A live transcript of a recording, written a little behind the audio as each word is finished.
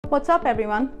What's up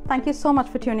everyone? Thank you so much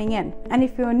for tuning in. And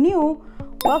if you're new,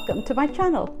 welcome to my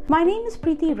channel. My name is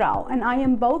Preeti Rao and I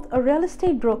am both a real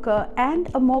estate broker and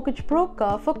a mortgage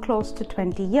broker for close to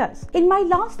 20 years. In my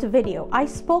last video, I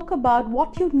spoke about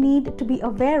what you need to be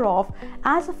aware of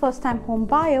as a first-time home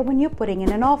buyer when you're putting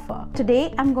in an offer.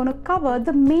 Today, I'm going to cover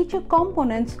the major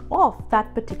components of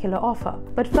that particular offer.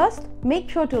 But first, make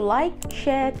sure to like,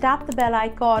 share, tap the bell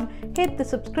icon, hit the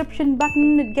subscription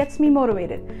button. It gets me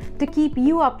motivated to keep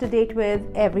you up to date with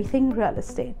everything real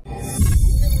estate.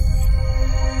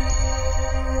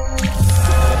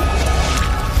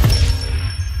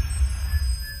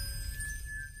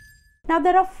 Now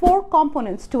there are four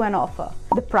components to an offer: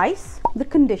 the price, the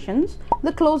conditions,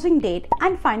 the closing date,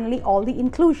 and finally all the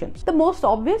inclusions. The most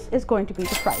obvious is going to be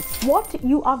the price. What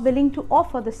you are willing to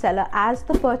offer the seller as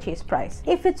the purchase price.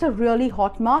 If it's a really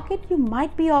hot market, you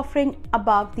might be offering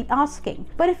above the asking.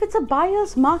 But if it's a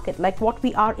buyer's market like what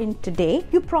we are in today,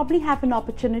 you probably have an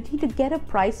opportunity to get a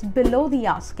price below the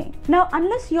asking. Now,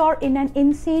 unless you're in an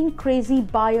insane, crazy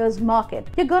buyer's market,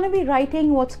 you're going to be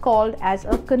writing what's called as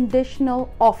a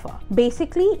conditional offer.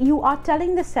 Basically, you are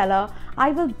telling the seller,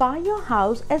 I will buy your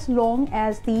house as long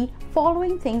as the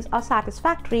following things are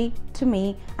satisfactory to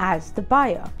me as the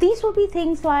buyer. These will be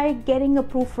things like getting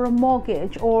approved for a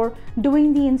mortgage or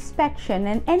doing the inspection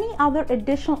and any other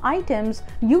additional items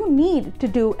you need to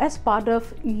do as part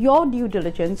of your due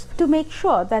diligence to make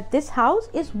sure that this house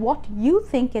is what you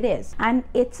think it is and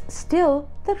it's still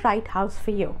the right house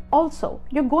for you. Also,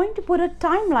 you're going to put a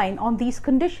timeline on these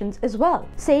conditions as well,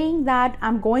 saying that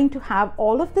I'm going to have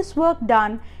all of this work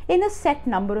done in a set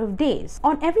number of days.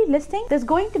 On every listing, there's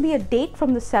going to be a date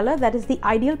from the seller that is the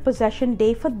ideal possession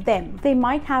day for them. They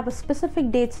might have a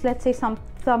specific date, let's say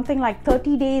something like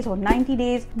 30 days or 90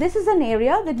 days. This is an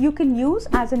area that you can use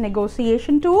as a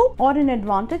negotiation tool or an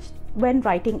advantage when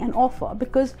writing an offer,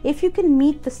 because if you can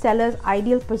meet the seller's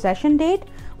ideal possession date,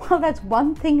 well, that's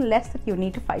one thing less that you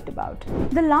need to fight about.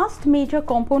 The last major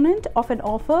component of an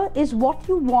offer is what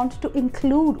you want to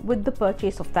include with the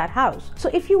purchase of that house. So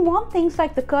if you want things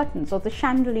like the curtains or the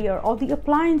chandelier or the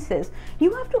appliances,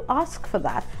 you have to ask for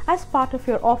that as part of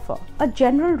your offer. A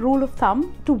general rule of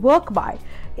thumb to work by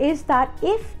is that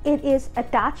if it is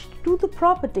attached to the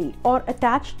property or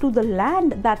attached to the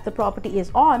land that the property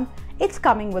is on, it's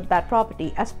coming with that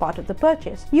property as part of the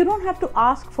purchase. You don't have to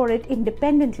ask for it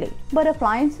independently, but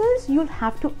appliances, you'll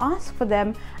have to ask for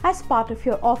them as part of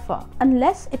your offer,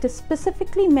 unless it is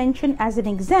specifically mentioned as an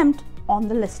exempt on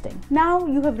the listing. Now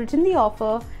you have written the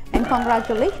offer and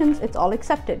congratulations, it's all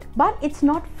accepted. But it's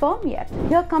not firm yet.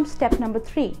 Here comes step number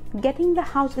 3, getting the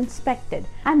house inspected.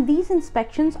 And these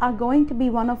inspections are going to be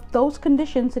one of those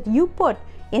conditions that you put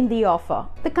in the offer.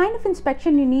 The kind of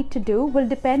inspection you need to do will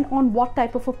depend on what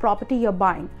type of a property you're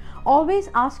buying. Always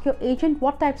ask your agent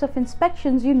what types of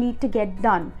inspections you need to get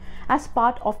done as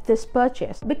part of this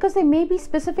purchase, because there may be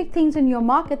specific things in your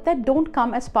market that don't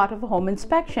come as part of a home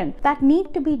inspection that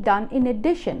need to be done in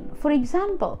addition. For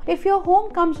example, if your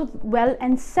home comes with well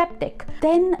and septic,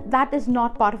 then that is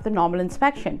not part of the normal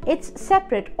inspection. It's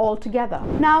separate altogether.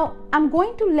 Now, I'm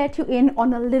going to let you in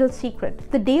on a little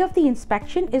secret. The day of the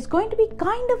inspection is going to be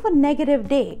kind of a negative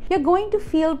day. You're going to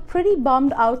feel pretty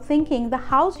bummed out thinking the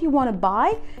house you want to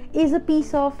buy is a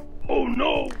piece of oh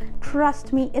no!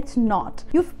 Trust me, it's not.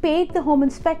 You've paid the home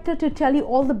inspector to tell you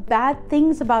all the bad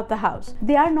things about the house.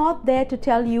 They are not there to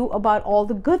tell you about all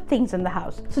the good things in the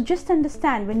house. So just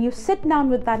understand, when you sit down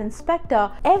with that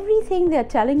inspector, everything they're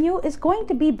telling you is going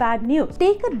to be bad news.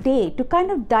 Take a day to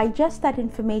kind of digest that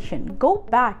information. Go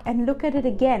back and look at it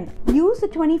again. Use the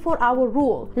 24-hour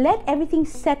rule. Let everything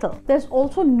settle. There's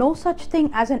also no such thing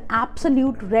as an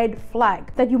absolute red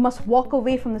flag that you must walk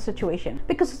away from the situation,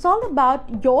 because it's all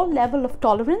about your level of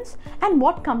tolerance and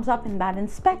what comes up in that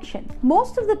inspection.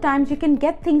 Most of the times you can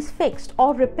get things fixed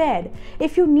or repaired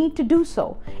if you need to do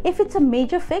so. If it's a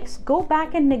major fix, go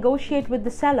back and negotiate with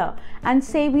the seller and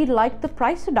say we'd like the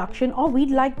price reduction or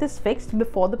we'd like this fixed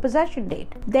before the possession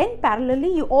date. Then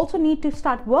parallelly, you also need to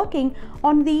start working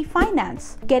on the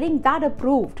finance, getting that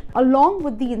approved along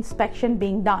with the inspection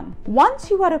being done. Once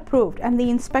you are approved and the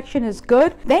inspection is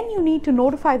good, then you need to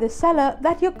notify the seller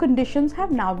that your conditions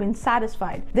have now been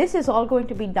satisfied. This is all going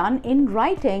to be done in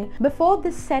writing before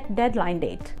the set deadline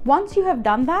date. Once you have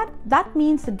done that, that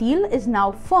means the deal is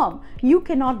now firm. You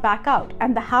cannot back out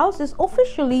and the house is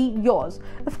officially yours.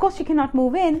 Of course, you cannot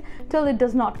move in till it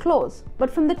does not close.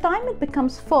 But from the time it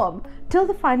becomes firm till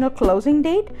the final closing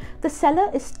date, the seller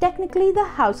is technically the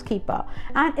housekeeper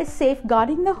and is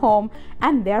safeguarding the home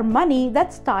and their money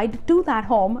that's tied to that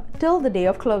home till the day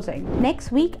of closing.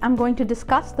 Next week, I'm going to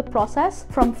discuss the process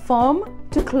from firm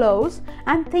to close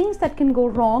and things that can go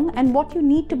wrong and what you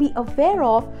need to be aware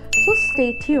of, so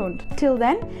stay tuned. Till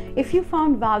then, if you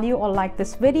found value or liked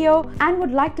this video and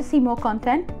would like to see more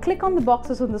content, click on the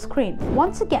boxes on the screen.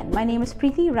 Once again, my name is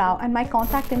Preeti Rao and my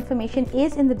contact information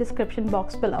is in the description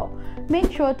box below.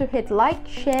 Make sure to hit like,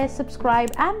 share,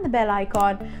 subscribe and the bell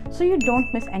icon so you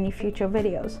don't miss any future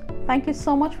videos. Thank you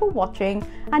so much for watching,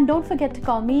 and don't forget to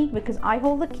call me because I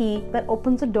hold the key that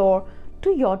opens the door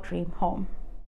to your dream home.